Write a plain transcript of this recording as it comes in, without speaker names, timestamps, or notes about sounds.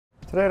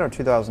Today on our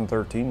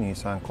 2013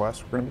 Nissan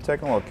Quest, we're going to be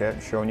taking a look at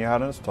and showing you how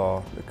to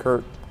install the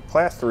CURT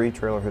Class 3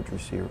 Trailer Hitch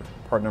Receiver,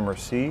 part number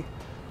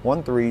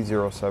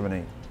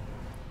C13078.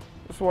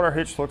 This is what our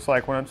hitch looks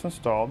like when it's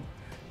installed.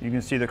 You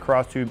can see the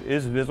cross tube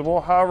is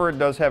visible, however it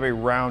does have a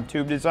round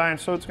tube design,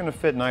 so it's going to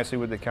fit nicely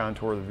with the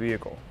contour of the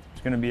vehicle.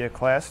 It's going to be a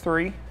Class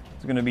 3,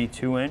 it's going to be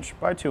 2"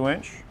 by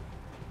 2".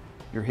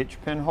 Your hitch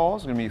pinhole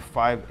is going to be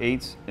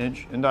 5/8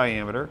 inch in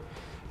diameter.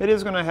 It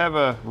is going to have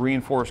a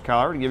reinforced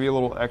collar to give you a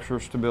little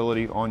extra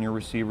stability on your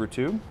receiver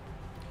tube.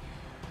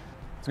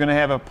 It's going to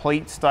have a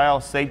plate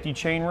style safety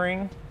chain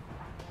ring.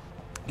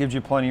 Gives you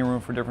plenty of room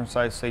for different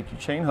size safety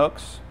chain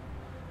hooks.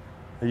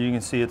 As you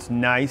can see, it's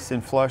nice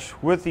and flush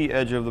with the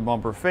edge of the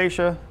bumper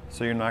fascia,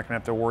 so you're not going to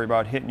have to worry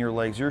about hitting your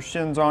legs or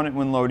shins on it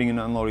when loading and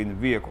unloading the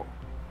vehicle.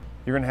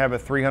 You're going to have a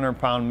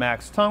 300-pound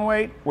max tongue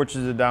weight, which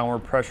is a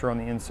downward pressure on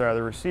the inside of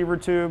the receiver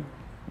tube.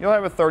 You'll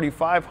have a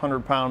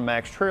 3,500-pound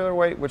max trailer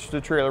weight, which is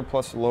the trailer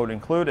plus the load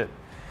included.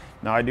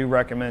 Now, I do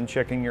recommend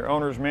checking your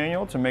owner's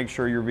manual to make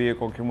sure your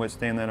vehicle can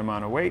withstand that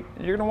amount of weight.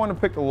 You're going to want to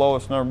pick the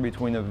lowest number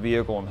between the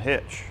vehicle and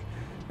hitch.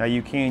 Now,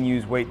 you can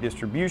use weight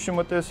distribution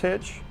with this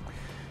hitch.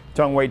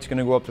 Tongue weight's going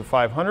to go up to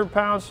 500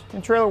 pounds,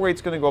 and trailer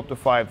weight's going to go up to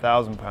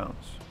 5,000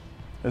 pounds.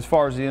 As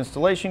far as the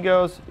installation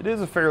goes, it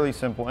is a fairly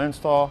simple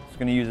install. It's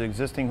going to use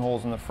existing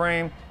holes in the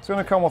frame. It's going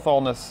to come with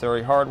all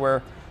necessary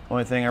hardware. The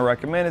only thing I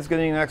recommend is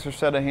getting an extra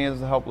set of hands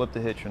to help lift the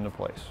hitch into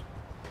place.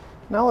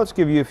 Now let's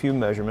give you a few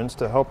measurements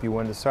to help you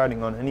when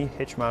deciding on any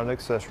hitch mounted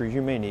accessories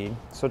you may need,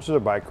 such as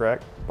a bike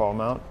rack, ball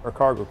mount, or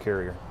cargo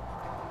carrier.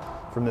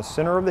 From the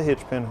center of the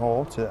hitch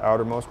pinhole to the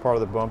outermost part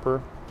of the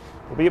bumper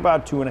will be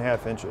about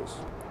 2.5 inches.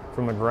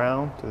 From the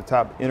ground to the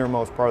top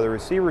innermost part of the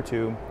receiver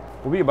tube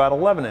will be about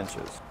 11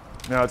 inches.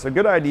 Now, it's a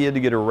good idea to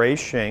get a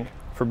raised shank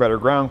for better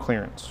ground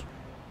clearance.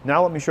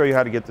 Now let me show you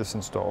how to get this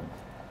installed.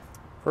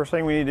 First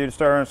thing we need to do to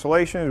start our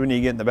installation is we need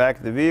to get in the back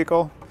of the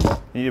vehicle. You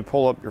need to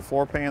pull up your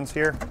floor pans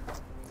here.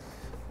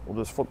 We'll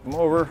just flip them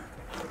over.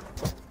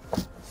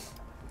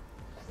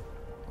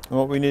 And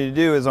what we need to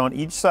do is on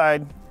each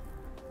side,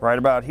 right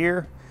about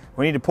here,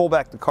 we need to pull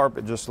back the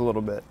carpet just a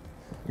little bit.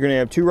 You're going to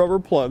have 2 rubber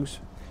plugs.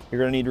 You're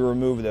going to need to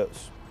remove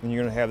those. And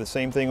you're going to have the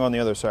same thing on the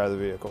other side of the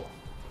vehicle.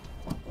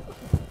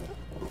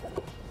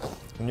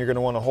 And you're going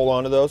to want to hold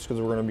on to those because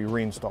we're going to be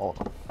reinstalling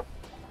them.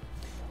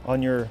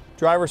 On your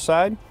driver's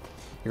side,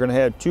 you're going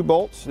to have 2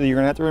 bolts that you're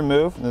going to have to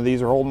remove. Now,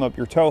 these are holding up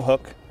your tow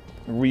hook.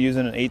 We're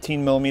using an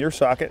 18mm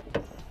socket.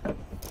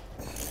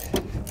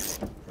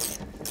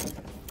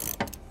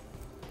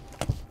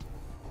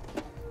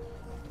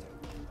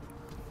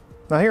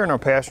 Now, here on our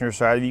passenger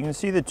side, you can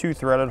see the 2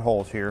 threaded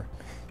holes here.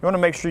 You want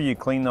to make sure you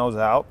clean those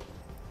out.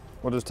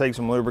 We'll just take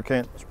some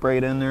lubricant, spray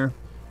it in there,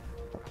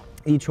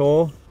 each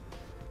hole.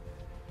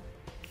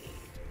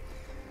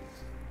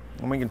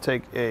 And we can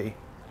take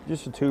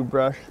just a tube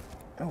brush.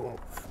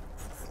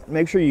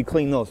 Make sure you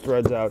clean those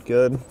threads out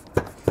good.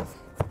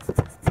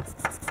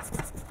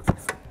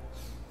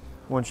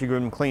 Once you get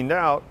them cleaned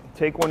out,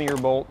 take one of your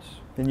bolts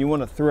and you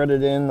want to thread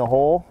it in the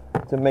hole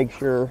to make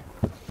sure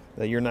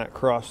that you're not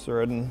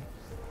cross-threading.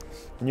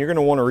 And you're going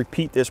to want to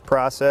repeat this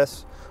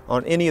process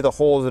on any of the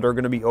holes that are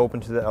going to be open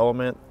to the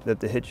element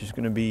that the hitch is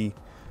going to be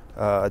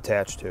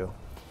attached to.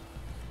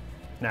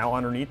 Now,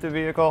 underneath the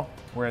vehicle,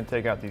 we're going to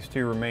take out these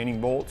 2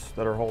 remaining bolts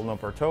that are holding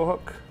up our tow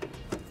hook.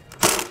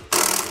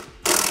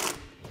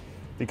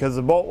 Because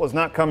the bolt was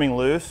not coming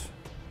loose,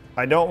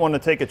 I don't want to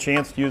take a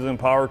chance using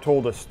power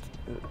tool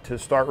to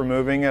start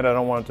removing it. I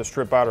don't want it to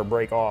strip out or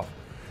break off.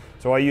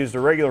 So I used a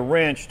regular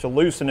wrench to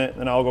loosen it,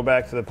 and I'll go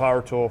back to the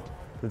power tool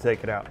to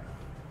take it out.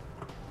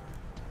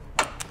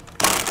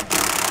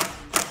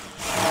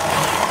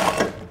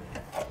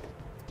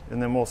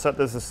 And then we'll set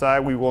this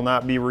aside. We will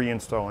not be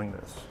reinstalling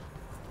this.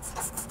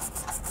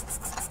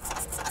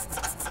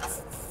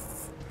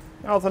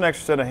 Now, with an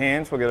extra set of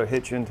hands, we'll get our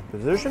hitch into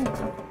position.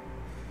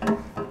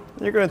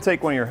 You're going to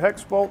take one of your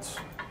hex bolts,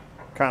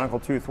 conical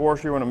tooth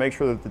washer. You want to make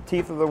sure that the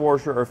teeth of the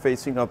washer are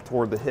facing up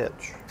toward the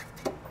hitch.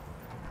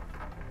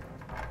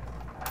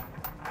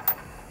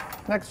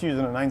 Next,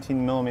 using a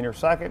 19mm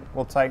socket,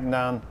 we'll tighten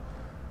down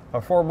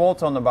our 4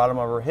 bolts on the bottom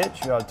of our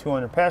hitch. You have 2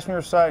 on your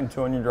passenger side and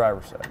 2 on your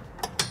driver's side.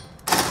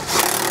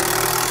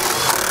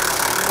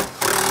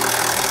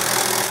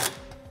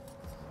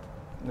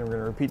 And then we're going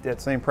to repeat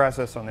that same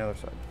process on the other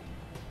side.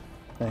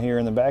 Now, here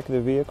in the back of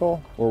the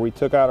vehicle, where we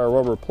took out our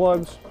rubber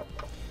plugs,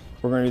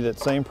 we're going to do that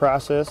same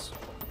process.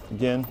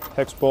 Again,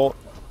 hex bolt,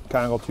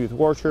 conical tooth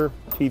washer,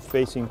 teeth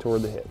facing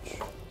toward the hitch.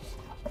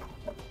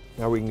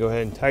 Now we can go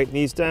ahead and tighten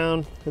these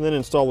down and then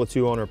install the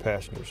 2 on our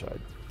passenger side.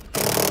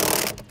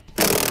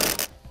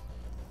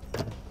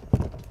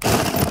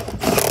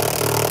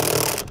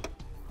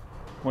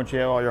 Once you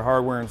have all your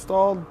hardware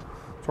installed,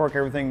 torque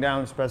everything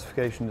down to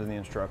specifications and the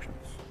instructions.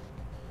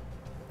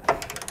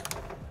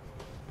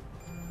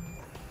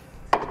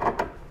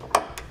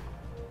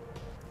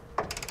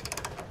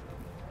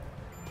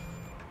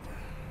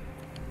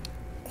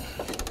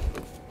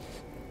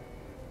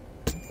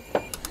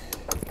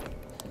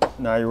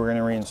 Now we're going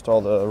to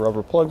reinstall the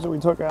rubber plugs that we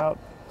took out.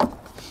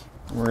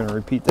 We're going to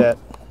repeat that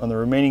on the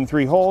remaining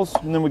 3 holes,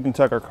 and then we can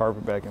tuck our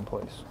carpet back in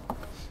place.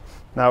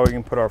 Now we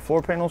can put our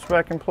floor panels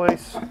back in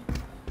place.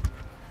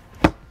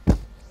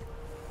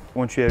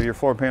 Once you have your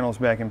floor panels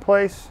back in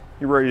place,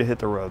 you're ready to hit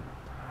the road.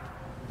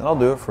 That'll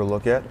do it for a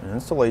look at and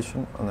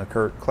installation on the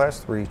CURT Class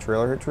 3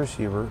 Trailer Hitch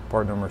Receiver,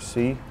 part number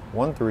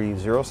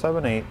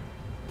C13078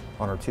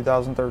 on our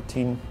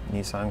 2013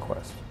 Nissan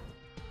Quest.